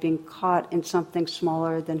some way, of being caught in something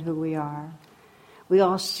smaller than who we are. We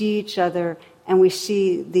all see each other, and we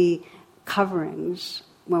see the coverings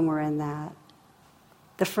when we're in that.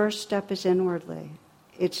 The first step is inwardly.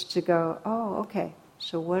 It's to go, oh, okay,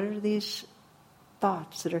 so what are these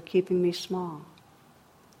thoughts that are keeping me small?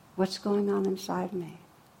 What's going on inside me?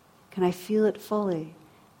 Can I feel it fully?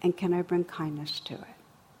 And can I bring kindness to it?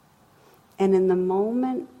 And in the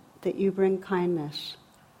moment that you bring kindness,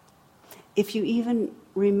 if you even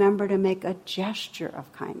remember to make a gesture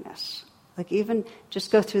of kindness, like even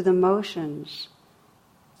just go through the motions,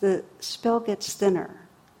 the spell gets thinner.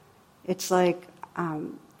 It's like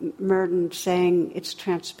Merton saying it's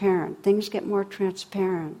transparent. Things get more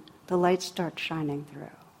transparent. The light starts shining through.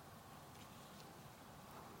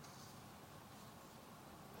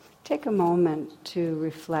 Take a moment to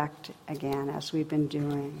reflect again, as we've been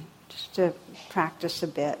doing, just to practice a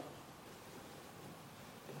bit.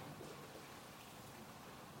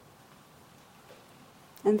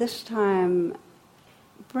 And this time,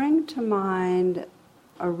 bring to mind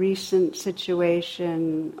a recent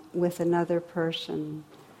situation with another person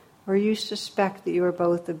where you suspect that you are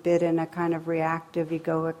both a bit in a kind of reactive,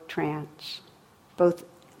 egoic trance, both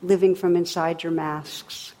living from inside your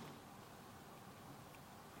masks.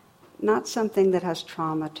 Not something that has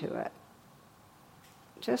trauma to it.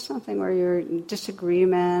 Just something where you're in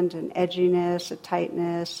disagreement, an edginess, a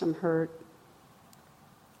tightness, some hurt.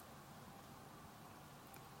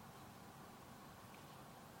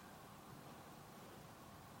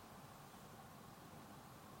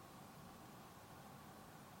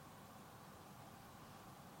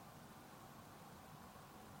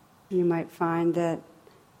 You might find that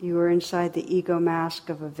you were inside the ego mask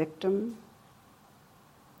of a victim,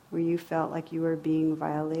 where you felt like you were being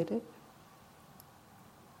violated.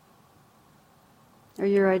 Or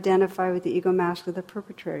you're identified with the ego mask of the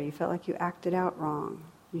perpetrator. You felt like you acted out wrong.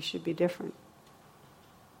 You should be different.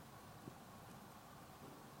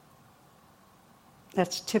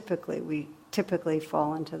 We typically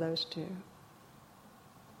fall into those two.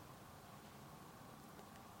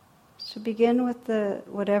 So begin with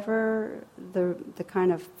whatever the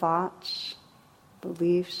kind of thoughts,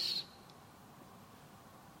 beliefs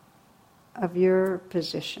of your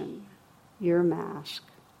position, your mask.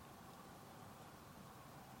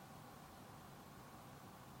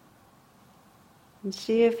 And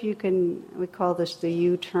see if you can, we call this the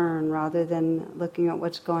U-turn, rather than looking at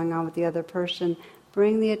what's going on with the other person,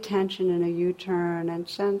 bring the attention in a U-turn and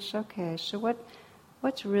sense, okay, so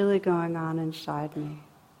what's really going on inside me?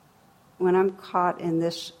 When I'm caught in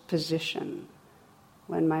this position,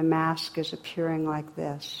 when my mask is appearing like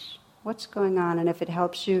this, what's going on? And if it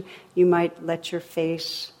helps you, you might let your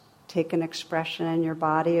face take an expression and your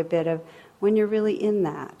body a bit of when you're really in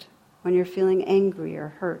that, when you're feeling angry or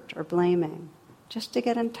hurt or blaming, just to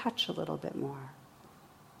get in touch a little bit more.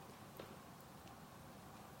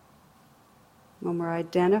 When we're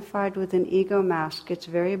identified with an ego mask, it's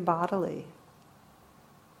very bodily.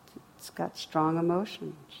 It's got strong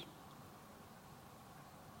emotions.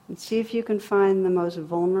 And see if you can find the most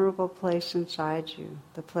vulnerable place inside you,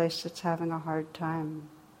 the place that's having a hard time.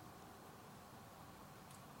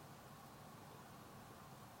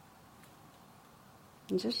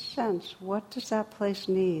 And just sense, what does that place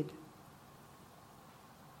need?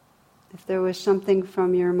 If there was something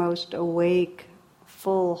from your most awake,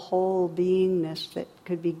 full, whole beingness that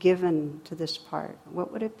could be given to this part,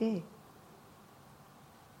 what would it be?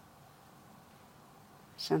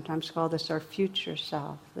 Sometimes call this our future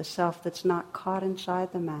self, the self that's not caught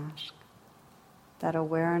inside the mask. That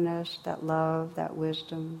awareness, that love, that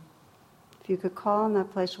wisdom. If you could call in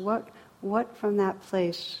that place, what from that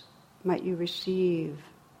place might you receive?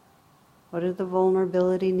 What does the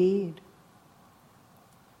vulnerability need?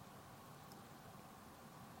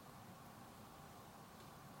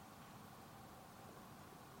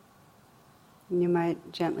 And you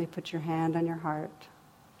might gently put your hand on your heart.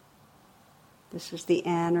 This is the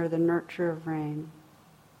N, or the nurture of rain.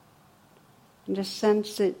 And just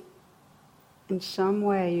sense that in some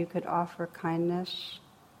way you could offer kindness,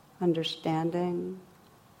 understanding,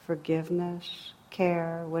 forgiveness,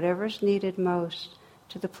 care, whatever's needed most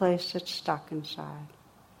to the place that's stuck inside.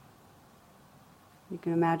 You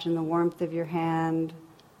can imagine the warmth of your hand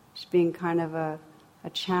as being kind of a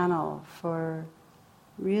channel for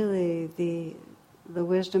really the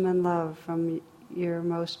wisdom and love from your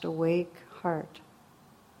most awake heart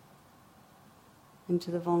into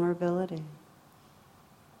the vulnerability.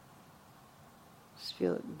 Just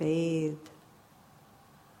feel it bathed.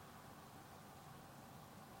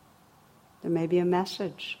 There may be a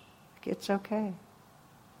message, like it's okay,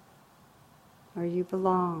 or you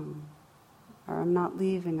belong, or I'm not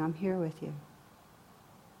leaving, I'm here with you.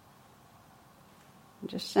 And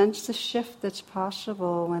just sense the shift that's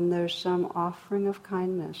possible when there's some offering of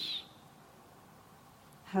kindness.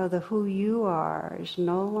 How the who you are is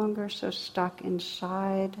no longer so stuck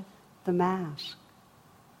inside the mask,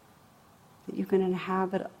 that you can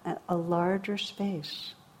inhabit a larger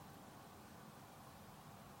space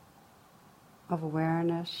of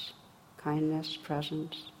awareness, kindness,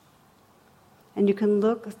 presence. And you can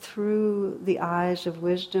look through the eyes of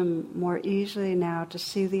wisdom more easily now to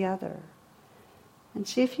see the other. And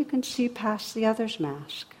see if you can see past the other's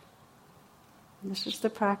mask. This is the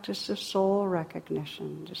practice of soul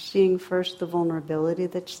recognition, just seeing first the vulnerability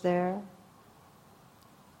that's there.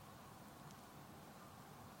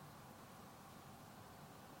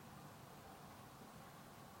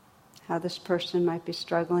 How this person might be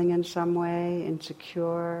struggling in some way,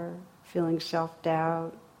 insecure, feeling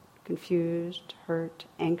self-doubt, confused, hurt,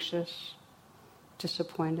 anxious,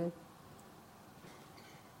 disappointed.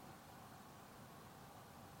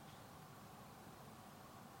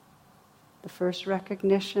 The first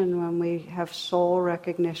recognition when we have soul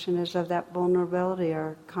recognition is of that vulnerability,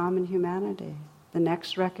 our common humanity. The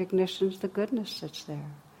next recognition is the goodness that's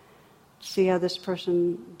there. See how this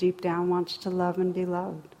person deep down wants to love and be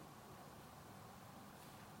loved.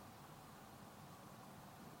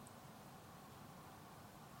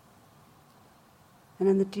 And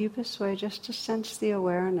in the deepest way, just to sense the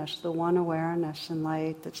awareness, the one awareness and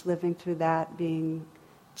light that's living through that being,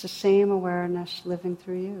 it's the same awareness living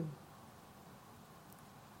through you.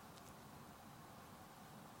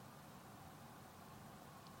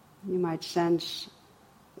 You might sense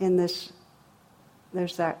in this,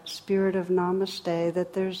 there's that spirit of Namaste,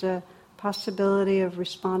 that there's a possibility of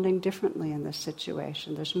responding differently in this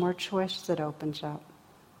situation. There's more choice that opens up,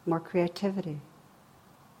 more creativity.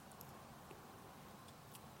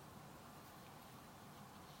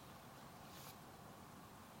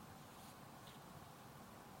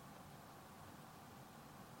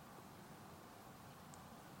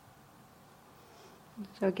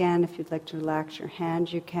 So again, if you'd like to relax your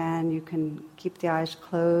hands, you can. You can keep the eyes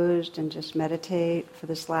closed and just meditate for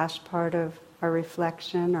this last part of our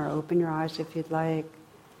reflection, or open your eyes if you'd like.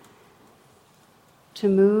 To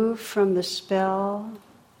move from the spell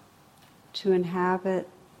to inhabit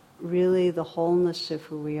really the wholeness of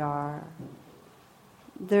who we are.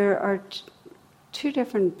 There are two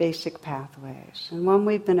different basic pathways, and one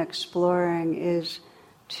we've been exploring is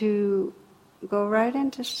to go right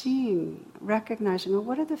into seeing, recognizing, well,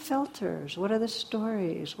 what are the filters? What are the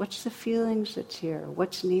stories? What's the feelings that's here?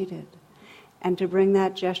 What's needed? And to bring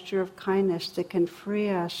that gesture of kindness that can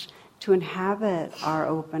free us to inhabit our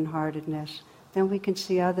open-heartedness, then we can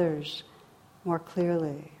see others more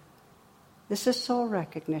clearly. This is soul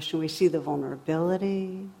recognition. We see the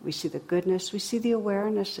vulnerability, we see the goodness, we see the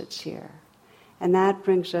awareness that's here. And that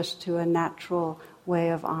brings us to a natural way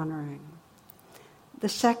of honoring. The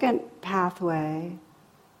second pathway,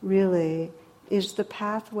 really, is the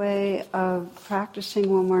pathway of practicing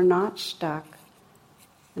when we're not stuck.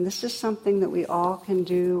 And this is something that we all can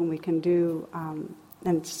do, and we can do, and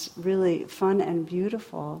it's really fun and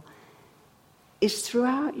beautiful, is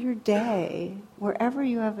throughout your day, wherever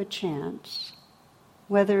you have a chance,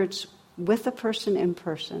 whether it's with a person in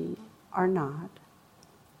person or not,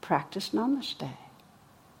 practice Namaste.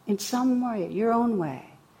 In some way, your own way.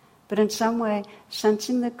 But in some way,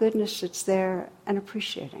 sensing the goodness that's there and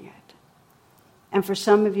appreciating it. And for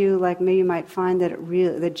some of you, like me, you might find that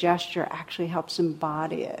the gesture actually helps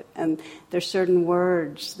embody it. And there's certain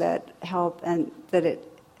words that help, and that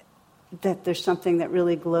there's something that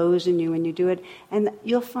really glows in you when you do it. And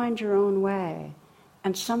you'll find your own way.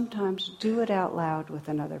 And sometimes do it out loud with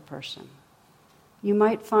another person. You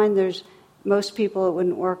might find most people it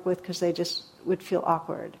wouldn't work with because they just would feel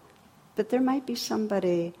awkward. But there might be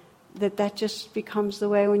somebody that just becomes the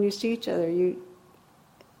way when you see each other. And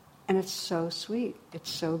it's so sweet. It's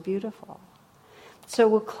so beautiful. So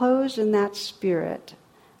we'll close in that spirit.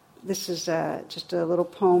 This is just a little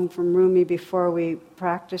poem from Rumi before we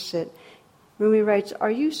practice it. Rumi writes, "Are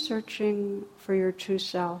you searching for your true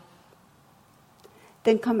self?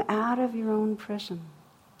 Then come out of your own prison.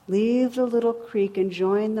 Leave the little creek and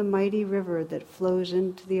join the mighty river that flows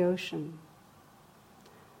into the ocean.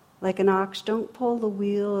 Like an ox, don't pull the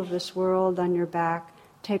wheel of this world on your back.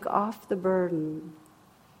 Take off the burden.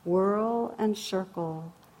 Whirl and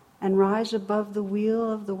circle and rise above the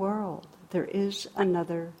wheel of the world. There is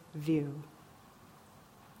another view."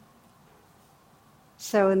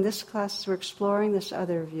 So in this class, we're exploring this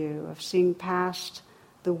other view of seeing past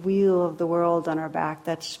the wheel of the world on our back,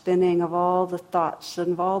 that spinning of all the thoughts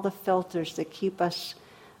and of all the filters that keep us,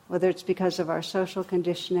 whether it's because of our social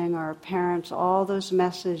conditioning or our parents, all those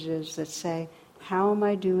messages that say, how am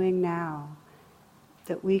I doing now?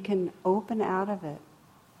 That we can open out of it.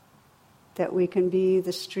 That we can be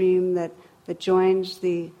the stream that joins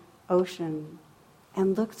the ocean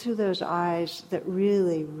and look through those eyes that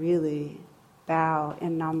really, really bow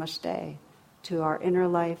in Namaste to our inner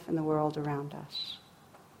life and the world around us.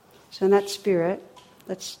 So in that spirit,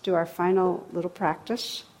 let's do our final little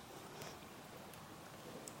practice.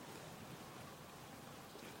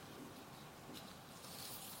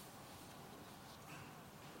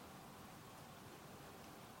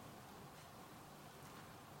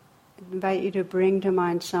 I invite you to bring to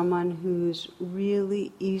mind someone who's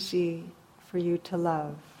really easy for you to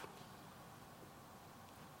love.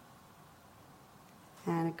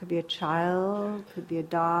 And it could be a child, could be a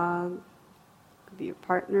dog, could be your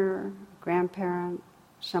partner, grandparent,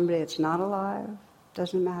 somebody that's not alive,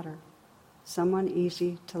 doesn't matter. Someone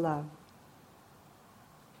easy to love.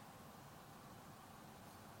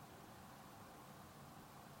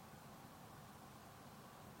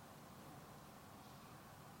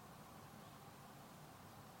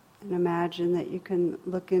 And imagine that you can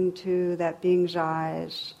look into that being's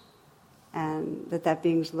eyes and that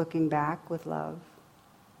being's looking back with love.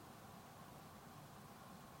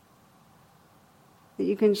 That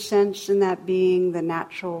you can sense in that being the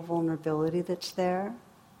natural vulnerability that's there,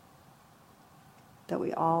 that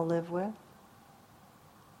we all live with.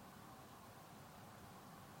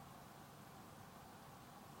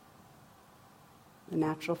 The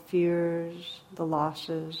natural fears, the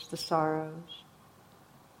losses, the sorrows.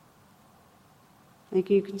 And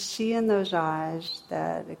you can see in those eyes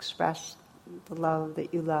that express the love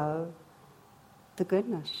that you love, the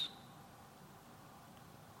goodness.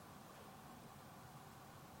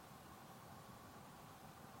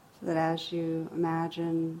 So that as you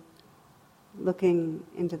imagine looking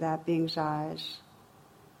into that being's eyes,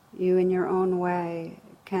 you in your own way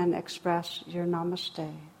can express your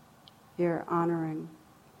namaste, your honoring.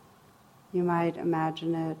 You might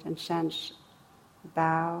imagine it and sense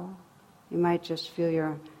bow. You might just feel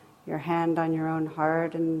your hand on your own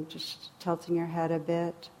heart and just tilting your head a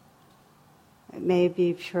bit. It may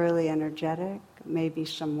be purely energetic, it may be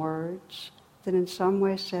some words that in some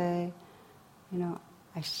way say,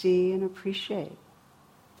 I see and appreciate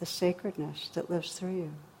the sacredness that lives through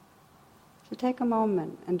you. So take a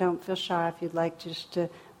moment and don't feel shy. If you'd like just to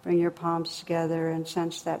bring your palms together and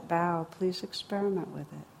sense that bow, please experiment with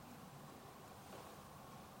it.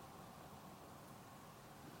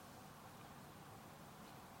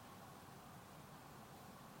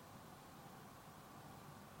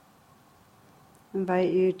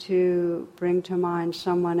 Invite you to bring to mind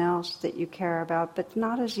someone else that you care about, but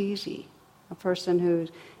not as easy. A person who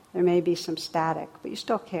there may be some static, but you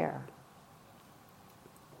still care.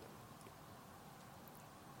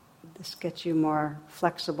 This gets you more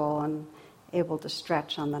flexible and able to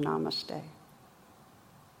stretch on the Namaste.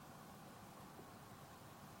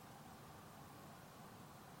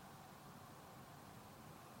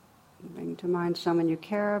 Bring to mind someone you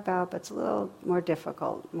care about, but it's a little more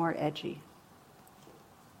difficult, more edgy.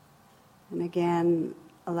 And again,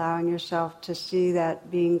 allowing yourself to see that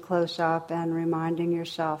being close up and reminding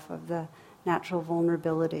yourself of the natural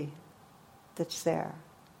vulnerability that's there.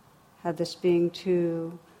 How this being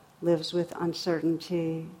too lives with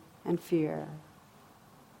uncertainty and fear,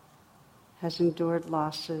 has endured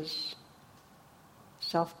losses,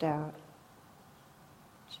 self-doubt.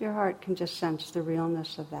 So your heart can just sense the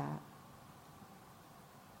realness of that.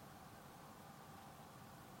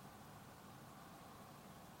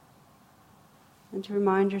 And to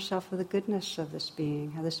remind yourself of the goodness of this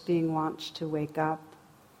being, how this being wants to wake up,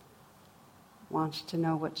 wants to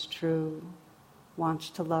know what's true, wants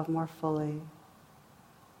to love more fully,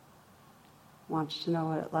 wants to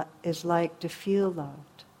know what it is like to feel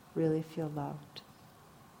loved, really feel loved.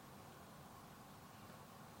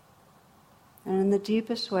 And in the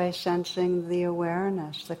deepest way, sensing the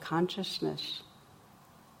awareness, the consciousness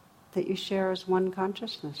that you share as one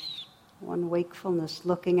consciousness. One wakefulness,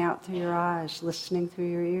 looking out through your eyes, listening through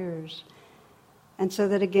your ears. And so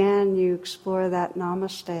that again you explore that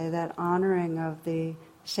namaste, that honoring of the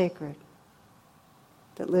sacred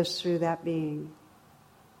that lives through that being.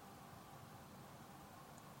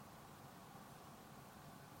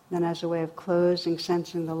 Then as a way of closing,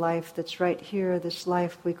 sensing the life that's right here, this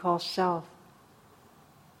life we call self,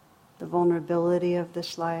 the vulnerability of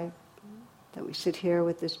this life, that we sit here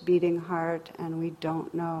with this beating heart and we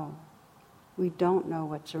don't know. We don't know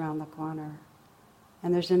what's around the corner.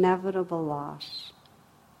 And there's inevitable loss.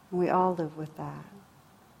 And we all live with that.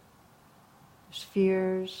 There's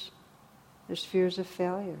fears of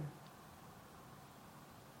failure.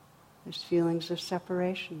 There's feelings of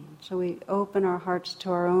separation. So we open our hearts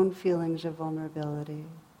to our own feelings of vulnerability.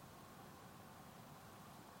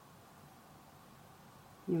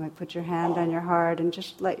 You might put your hand on your heart and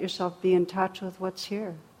just let yourself be in touch with what's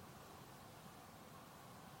here.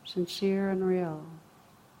 Sincere and real.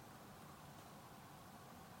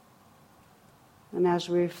 And as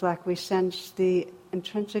we reflect, we sense the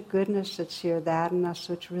intrinsic goodness that's here, that in us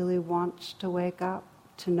which really wants to wake up,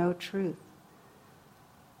 to know truth,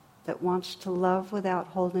 that wants to love without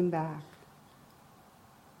holding back.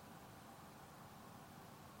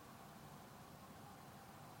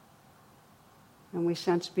 And we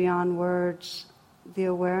sense beyond words the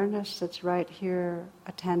awareness that's right here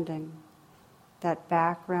attending. That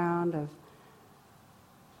background of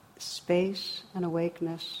space and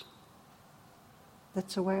awakeness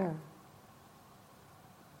that's aware.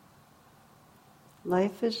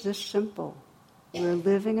 Life is this simple. We're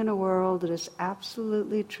living in a world that is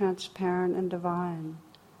absolutely transparent and divine.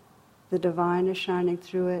 The divine is shining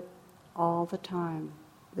through it all the time.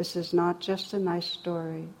 This is not just a nice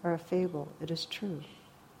story or a fable. It is true.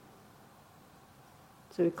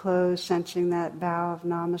 So we close sensing that bow of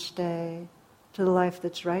namaste to the life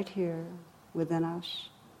that's right here within us,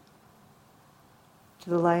 to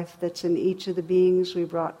the life that's in each of the beings we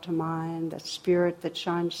brought to mind, that spirit that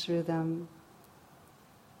shines through them,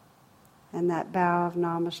 and that bow of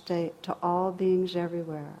namaste to all beings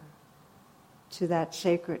everywhere, to that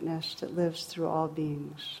sacredness that lives through all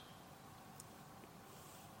beings.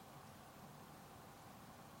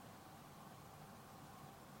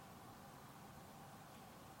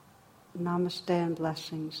 Namaste and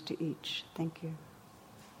blessings to each. Thank you.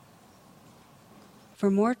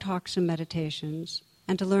 For more talks and meditations,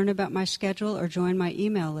 and to learn about my schedule or join my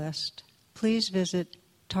email list, please visit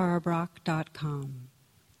tarabrach.com.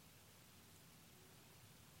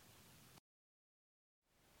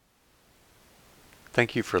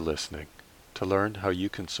 Thank you for listening. To learn how you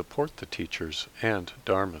can support the teachers and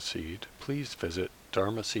Dharma Seed, please visit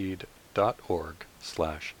dharmaseed.org.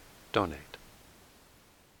 www.mindfulness.org/donate.